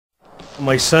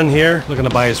My son here, looking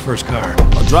to buy his first car.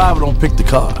 A driver don't pick the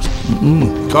cars.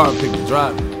 Car pick the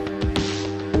driver.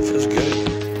 Feels good.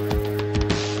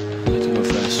 I like to go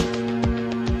fast.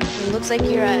 It looks like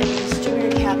you're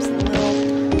streaming your caps in the little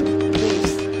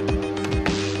leaves.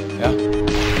 Yeah?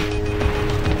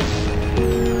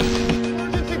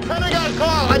 Emergency Pentagon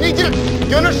call! I need you to...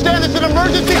 You understand this is an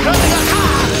emergency Pentagon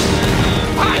call?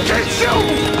 I can't shoot!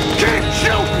 Can't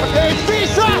shoot! Okay,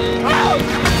 cease up! Out!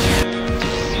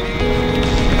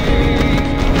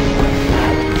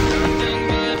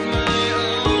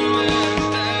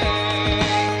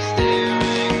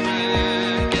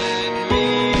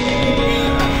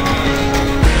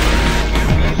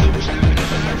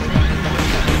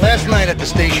 Last night at the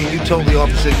station, you told the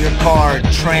officer your car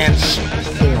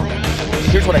transformed.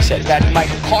 Here's what I said, that my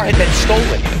car had been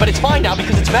stolen, but it's fine now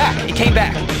because it's back. It came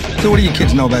back. So what do you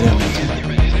kids know about aliens?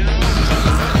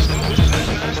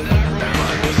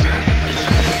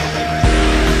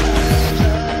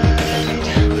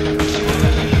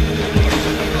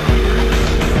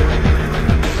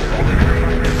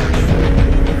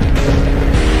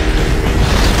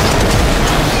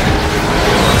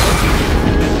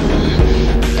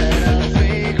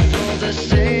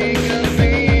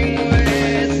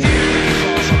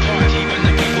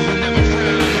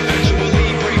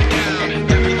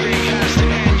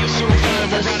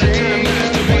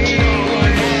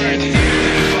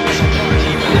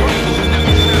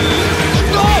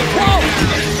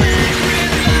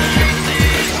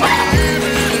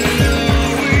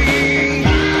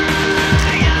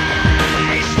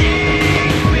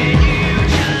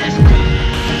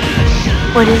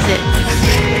 What is it?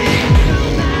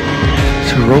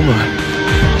 It's a robot.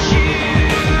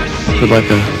 But like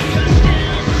a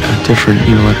different,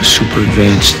 like a super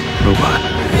advanced robot.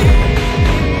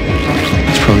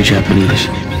 It's probably Japanese.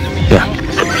 Yeah.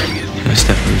 Yeah, it's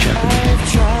definitely Japanese.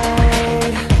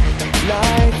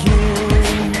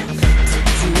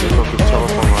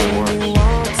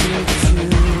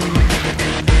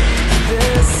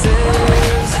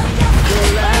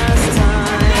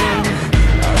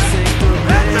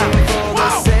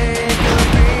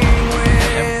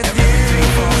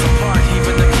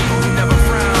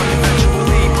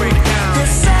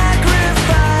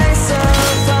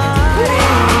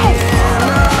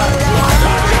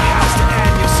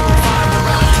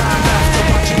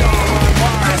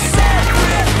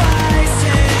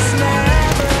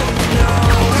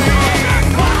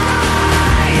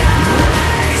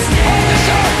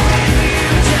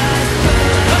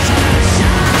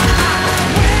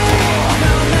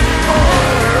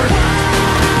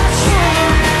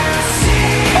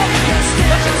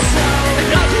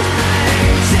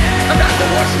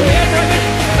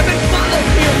 I've been followed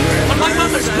here on my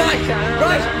mother's bike,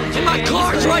 right? And my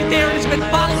car's right there, and it's been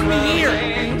following me here.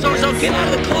 So get out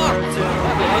of the car.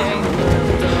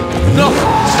 No,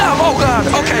 stop! Oh God!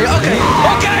 Okay, all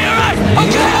right.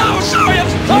 Okay, oh sorry, I'm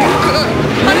good.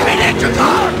 I didn't mean to hit your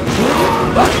car.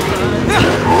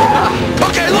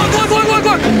 Okay, look! Stop!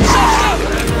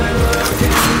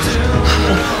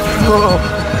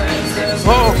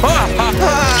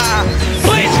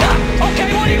 Please stop! Okay,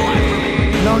 what do you want?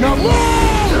 No.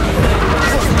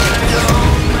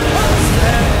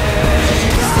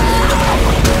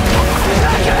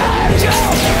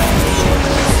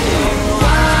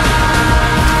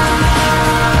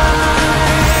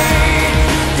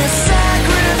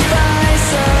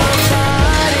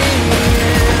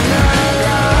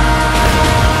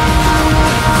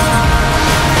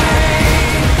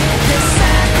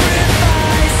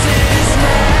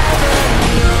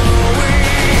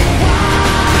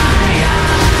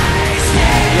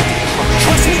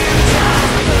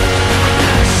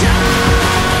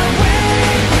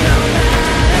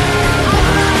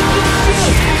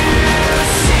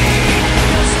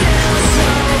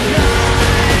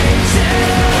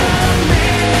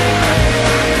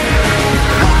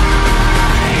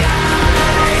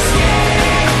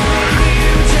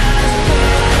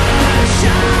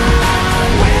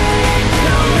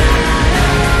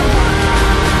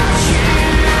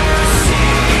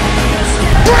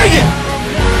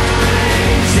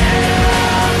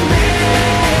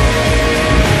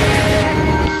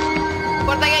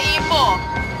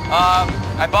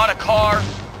 I bought a car.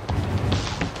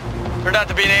 Turned out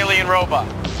to be an alien robot.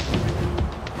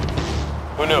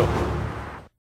 Who knew?